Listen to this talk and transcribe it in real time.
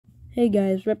Hey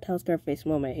guys, Reptile Scarface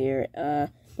Moment here.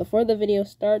 Before the video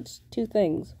starts, two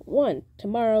things. One,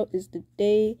 tomorrow is the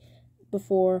day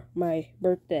before my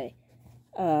birthday.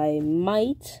 I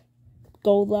might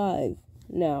go live.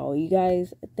 Now, you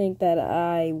guys think that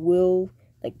I will,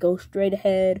 go straight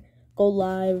ahead, go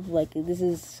live, this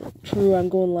is true, I'm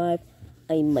going live?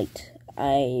 I might.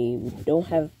 I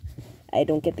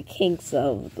don't get the kinks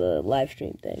of the live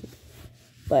stream thing.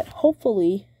 But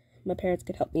hopefully, my parents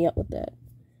could help me out with that.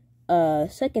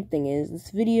 Second thing is,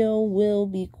 this video will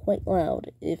be quite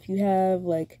loud. If you have,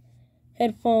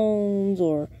 headphones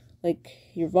or,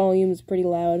 your volume is pretty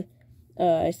loud,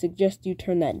 I suggest you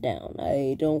turn that down.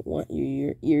 I don't want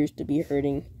your ears to be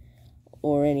hurting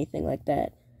or anything like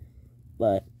that.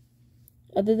 But,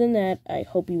 other than that, I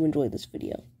hope you enjoy this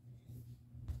video.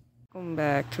 Welcome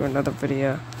back to another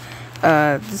video.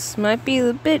 This might be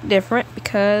a bit different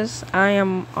because I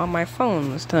am on my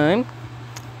phone this time.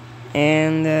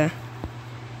 And,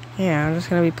 yeah, I'm just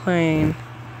gonna be playing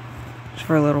just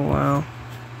for a little while.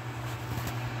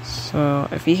 So,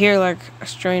 if you hear, a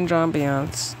strange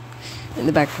ambiance in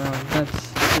the background,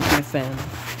 that's my fan.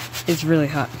 It's really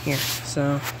hot here,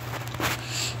 so.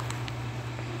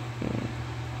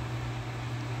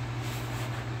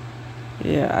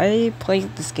 Yeah, I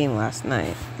played this game last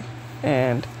night.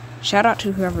 And, shout out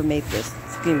to whoever made this.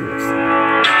 This game was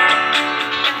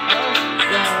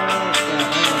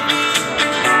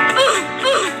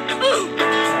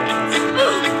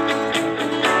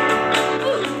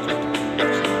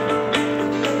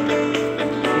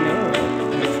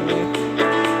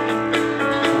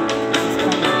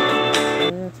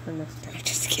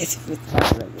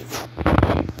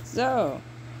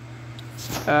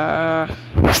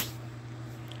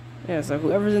yeah, so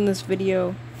whoever's in this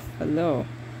video, hello.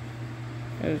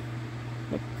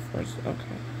 Look first,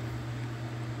 okay.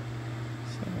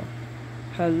 So,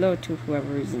 hello to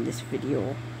whoever is in this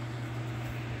video.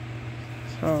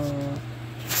 So,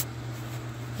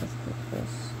 let's do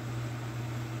this.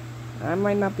 I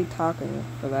might not be talking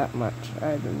for that much.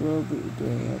 I will be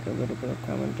doing, a little bit of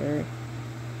commentary.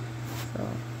 So,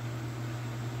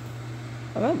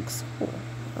 oh, that looks cool.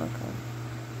 Okay.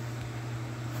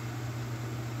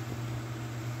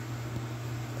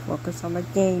 Focus on the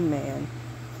game, man.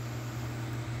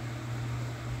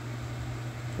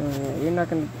 So, yeah, you're not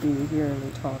gonna be hearing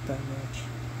me talk that much.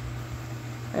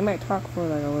 I might talk for a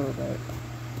little bit.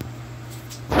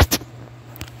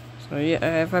 So yeah, I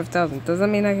have 5,000. Does that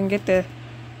mean I can get the?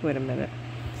 Wait a minute.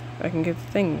 I can get the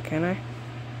thing, can I?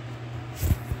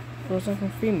 Or is that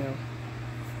from female?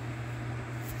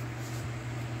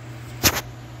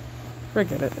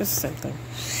 Forget it. It's the same thing.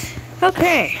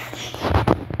 Okay.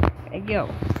 Hey, go.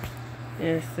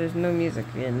 Yes, there's no music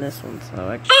in this one, so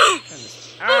I can't.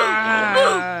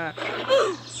 Ah!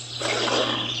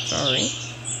 Sorry.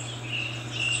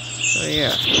 So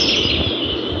yeah.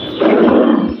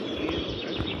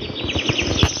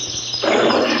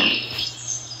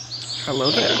 Hello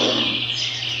there.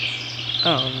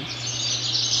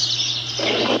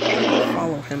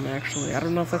 Follow him actually. I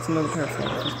don't know if that's another person. I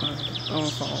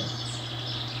don't follow.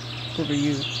 Who are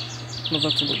you? No,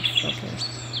 that's a little. Okay.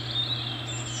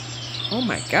 Oh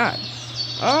my god.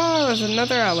 Oh, there's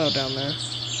another aloe down there.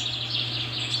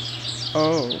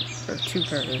 Oh, there are two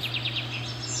pairs.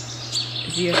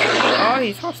 Is he oh,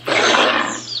 he's hostile.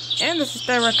 And this is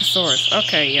Directosaurus.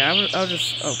 Okay, yeah, I'll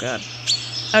just, oh god.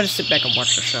 I'll just sit back and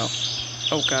watch the show.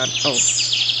 Oh god, oh.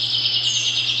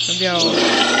 Maybe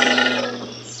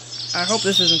I hope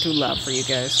this isn't too loud for you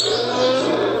guys.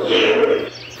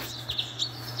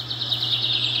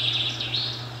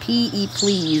 P.E.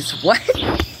 please. What?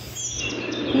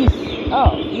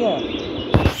 Oh, yeah.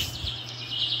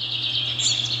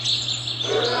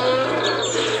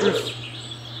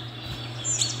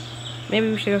 Maybe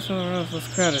we should go somewhere else less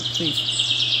crowded, please.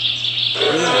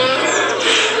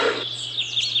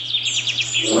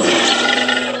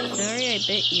 Sorry I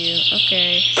bit you.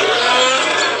 Okay.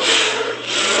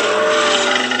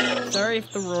 Sorry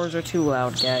if the roars are too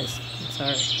loud, guys. I'm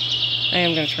sorry. I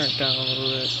am gonna turn it down a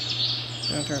little bit.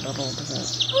 I'm gonna turn it up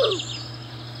 100%.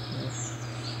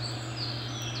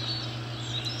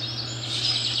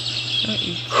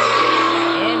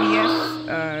 And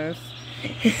yes,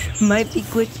 it might be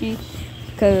glitchy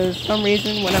because for some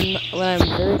reason when I'm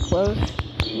very close,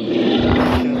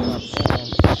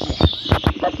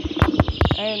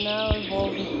 I am now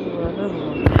evolved into a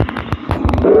herbivore.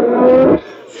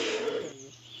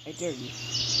 I dare you.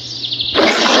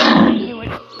 Do it.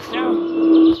 No.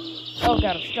 Oh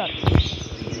god, I'm stuck.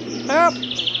 Help!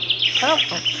 Help!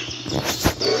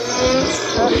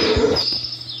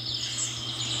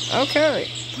 Okay.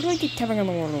 Why do I keep tapping on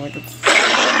the water like it's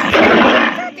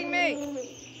attacking me?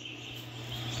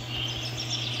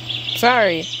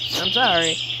 sorry. I'm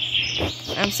sorry.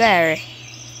 I'm sorry.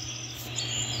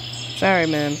 Sorry,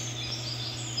 man.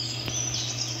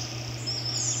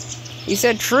 You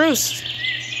said truce.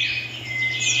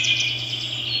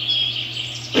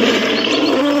 Wait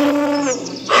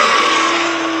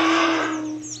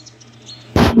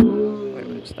a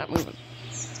minute, stop moving.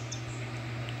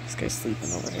 This guy's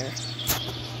sleeping over here.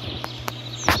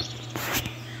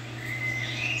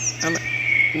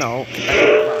 No.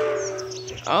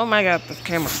 Oh my god, this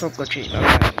camera's so glitchy.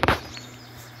 Okay.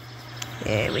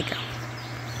 There we go.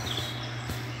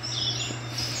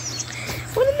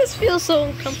 Wouldn't this feel so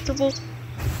uncomfortable?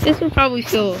 This would probably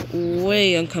feel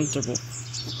way uncomfortable.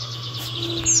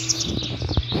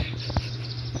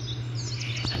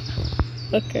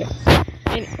 Okay.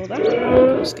 Oh, that's a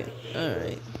cool skin.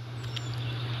 Alright.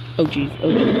 Oh jeez. Oh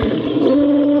jeez.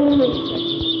 Oh no.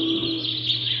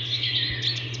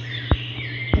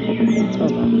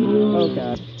 Oh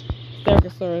god.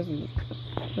 Stegosaurus.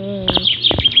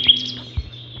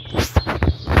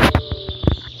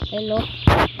 Hello.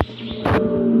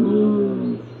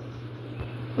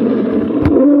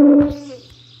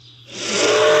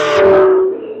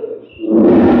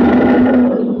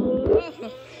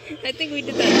 I think we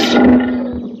did that.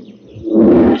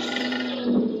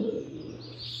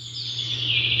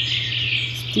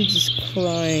 This dude's just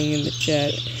crying in the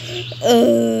chat.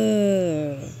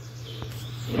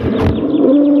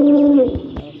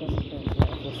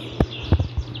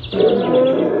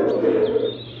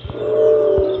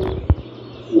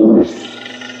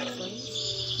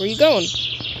 Where you going?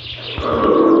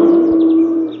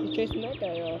 You're chasing that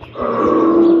guy off.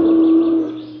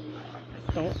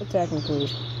 Don't attack me,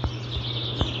 please.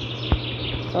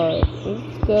 Alright,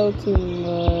 let's go to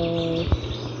my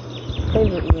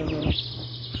favorite river.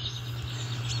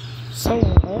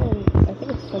 Somewhere, I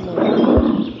think it's somewhere.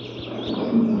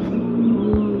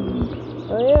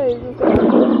 Oh yeah,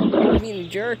 he's just being a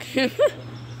jerk.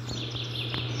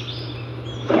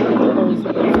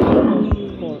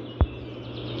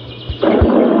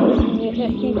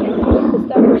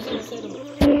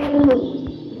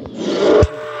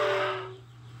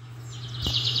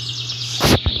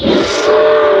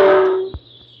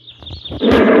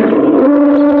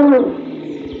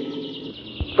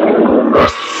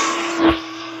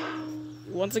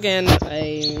 Once again, I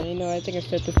think I've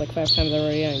said this like 5 times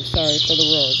already. I'm sorry for the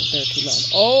roars if they're too loud.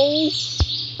 Oh,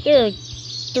 there are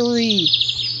 3.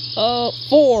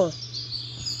 4.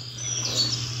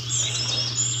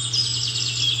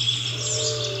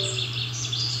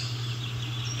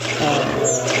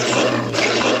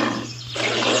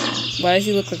 Why does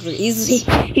he look like he's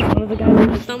one of the guys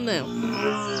in the thumbnail?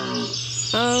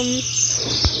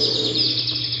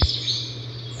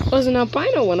 There's an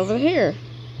albino one over here.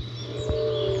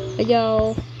 Hey,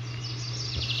 yo.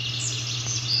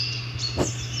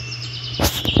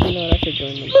 You know what? I should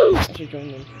join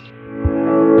them.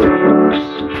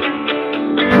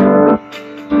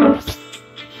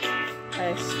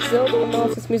 I still don't know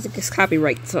if this music is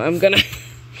copyright, so I'm gonna.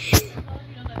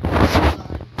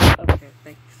 Okay,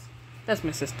 thanks. That's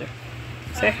my sister.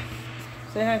 Say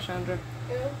hi, Chandra.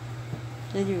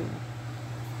 Yeah, you.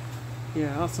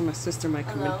 Yeah. Also, my sister might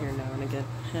come in here now and again.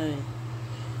 Hey.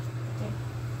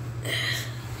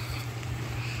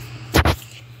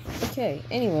 Okay,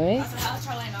 anyway. How's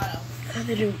Charlie and Otto?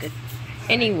 They're doing good.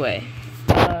 Anyway,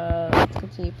 let's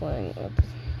continue playing.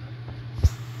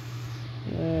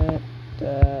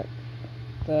 That.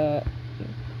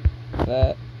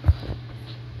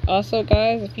 Also,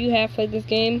 guys, if you have played this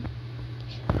game,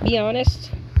 be honest.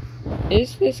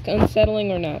 Is this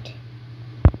unsettling or not?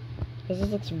 Because this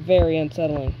looks very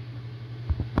unsettling.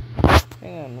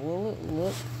 Hang on, will it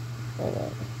look? Hold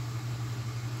on.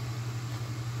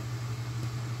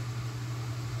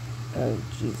 Oh,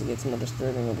 jeez, it gets more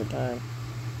disturbing over time.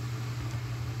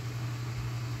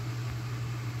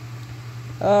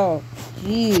 Oh,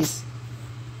 jeez.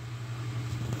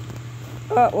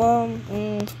 Oh, well,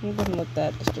 it doesn't look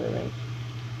that disturbing.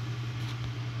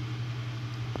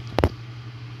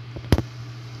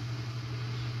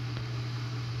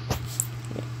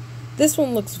 This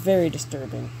one looks very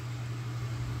disturbing.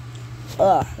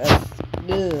 Ugh, I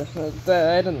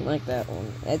didn't like that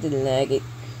one. I didn't like it.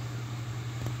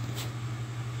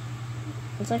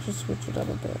 Let's actually switch it up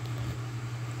a bit.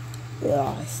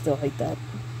 Ugh, I still hate that.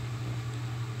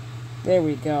 There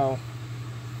we go.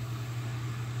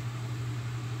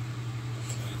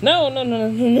 No.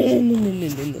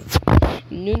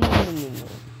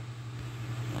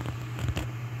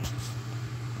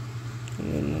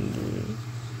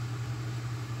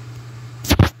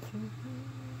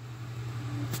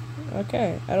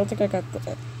 Okay, I don't think I got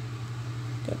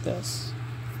this.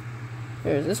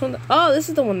 Here, is this one? Oh, this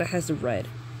is the one that has the red.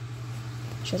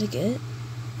 Should I get it?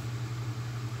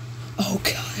 Oh,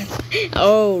 God.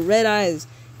 Oh, red eyes.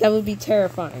 That would be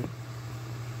terrifying.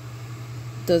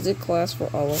 Does it class for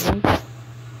all of them?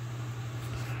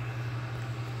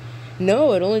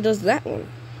 No, it only does that one.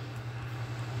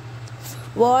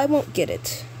 Well, I won't get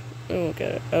it. I won't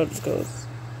get it. I'll just go with...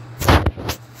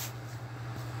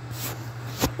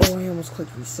 Oh, I almost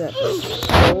clicked reset.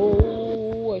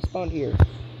 Oh, I spawned here.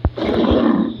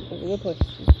 It's a good place.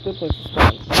 It's a good place to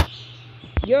spawn.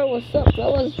 Yo, what's up,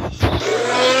 fellas?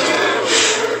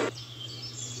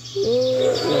 Ooh,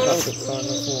 yeah, that was a spawn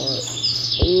before.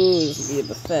 Ooh, this would be a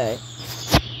buffet.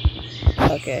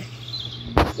 Okay.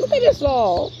 Look at this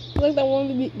all. It's like that one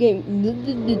game.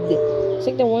 It's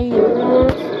like that one game.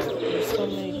 There's so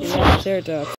many. They have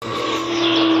Triceratops.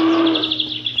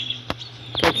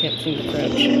 I can't seem to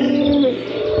crouch. I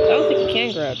don't think you can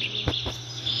crouch.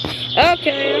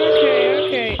 Okay.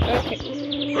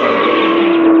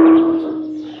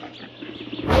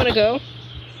 You wanna go?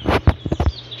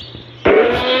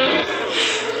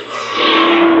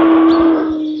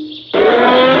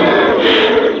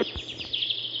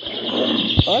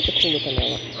 Oh, that's a cool looking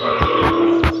one.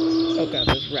 Oh god,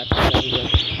 there's rats everywhere.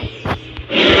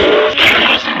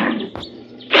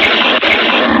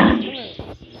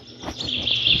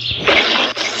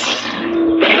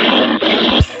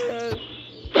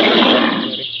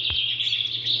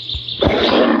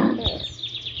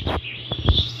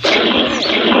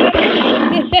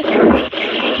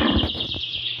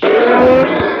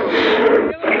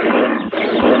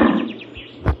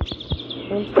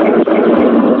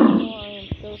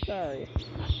 Sorry.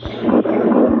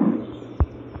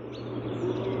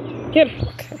 Get him.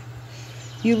 Okay.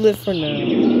 You live for now.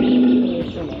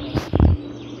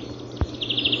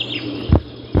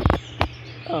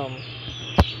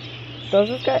 Does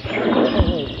this guy?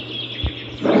 Oh, wait.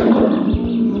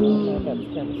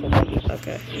 Okay.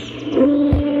 Okay.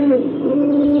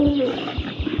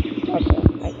 I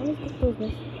always get those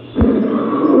this.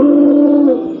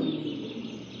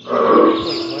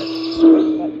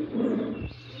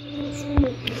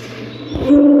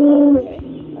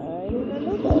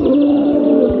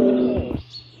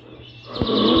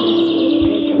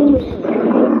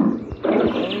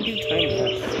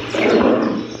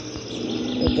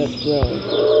 Growing.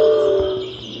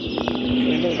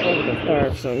 I'm gonna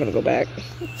starve, so I'm gonna go back.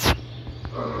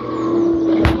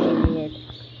 Like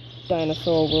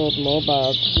Dinosaur World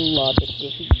Mobile logic.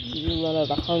 If you run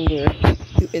out of hunger,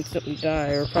 you instantly die,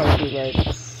 or probably like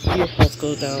your health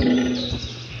goes down.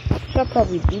 I'll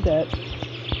probably do that.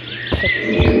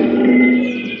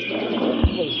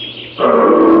 Wait.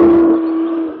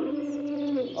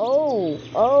 Oh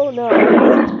no.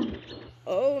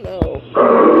 Oh no.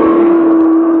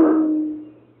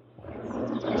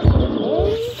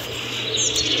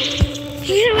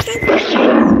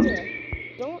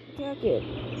 Don't attack it.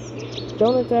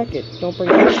 Don't attack it. Don't bring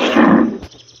it.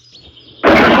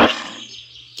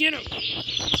 Get him!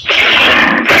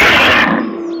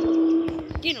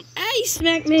 Get him! Ah, he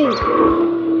smacked me! No.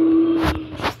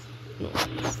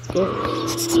 Go.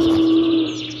 Charge!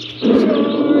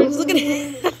 Look at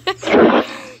it!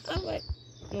 I'm like,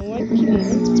 no, what?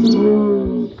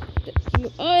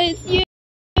 Oh, it's you!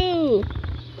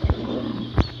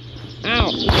 Ow!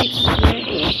 You keep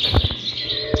smacking.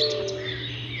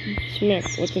 Smack.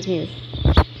 What's in here?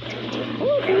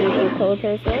 Oh, it's a little color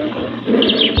carousel.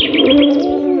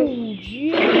 Oh, jeez.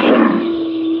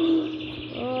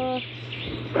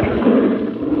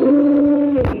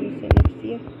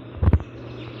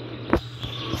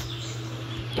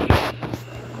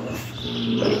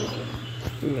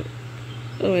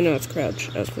 Oh, I know it's crouch.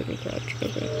 I was clicking crouch.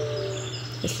 Okay.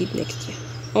 Let's keep next to you.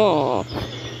 Aww.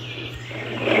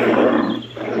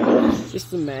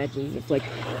 Just imagine if, like,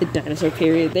 the dinosaur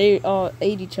period, they all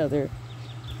ate each other.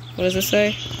 What does it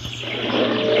say?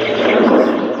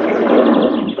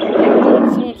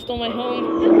 Someone stole my home.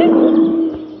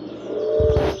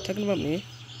 Talking about me?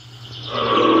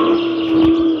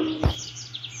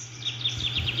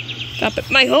 Stop it.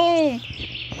 My home!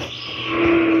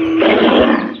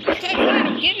 Okay, fine.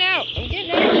 I'm getting out. Okay.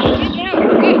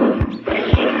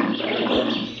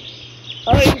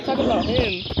 Oh, you're talking about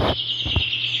him.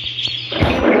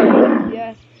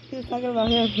 Yeah, he was talking about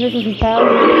him. This is his house.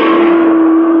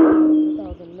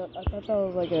 I thought that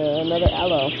was like another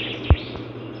aloe.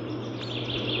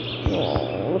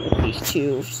 Oh, look at these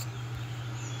two.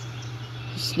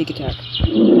 Sneak attack.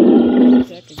 Sneak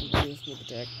attack, I can do a sneak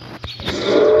attack.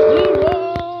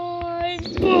 Leroy!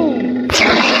 Boom!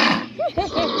 Got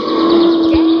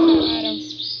him.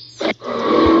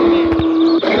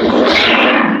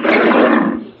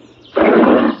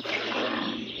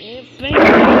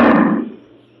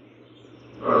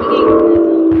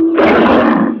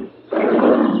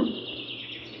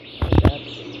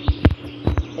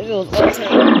 yellows all the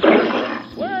time.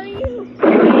 Where are you?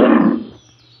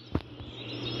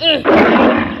 Oh,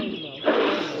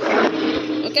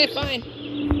 no. Okay, fine.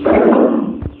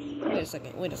 Wait a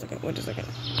second.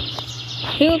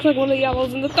 He looks like one of the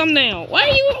yellows in the thumbnail. Why are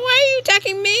you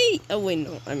attacking me? Oh wait,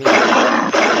 no. I mean,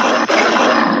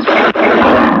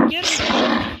 get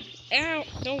him. Ow!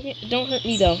 Don't hurt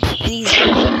me though. I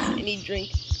need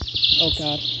drink. Oh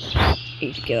god. I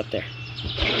need to get up there.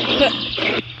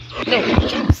 No,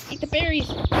 jump! Eat the berries.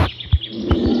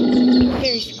 Eat the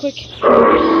berries, quick.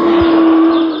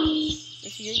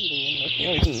 If you're eating them, it's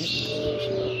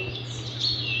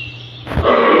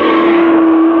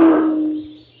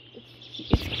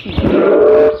cute.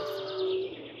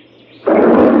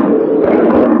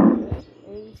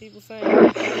 What are people saying?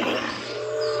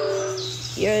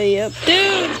 Yep. Dude,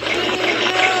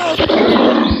 no!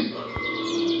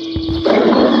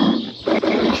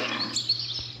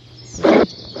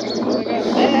 Oh my god.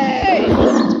 Hey!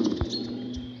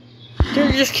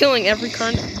 They're just killing every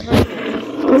kind.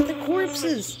 The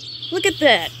corpses! Look at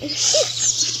that!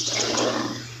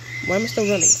 Why am I still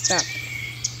running? Stop.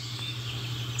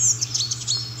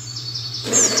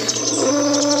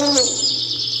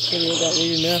 Video got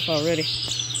weird enough already.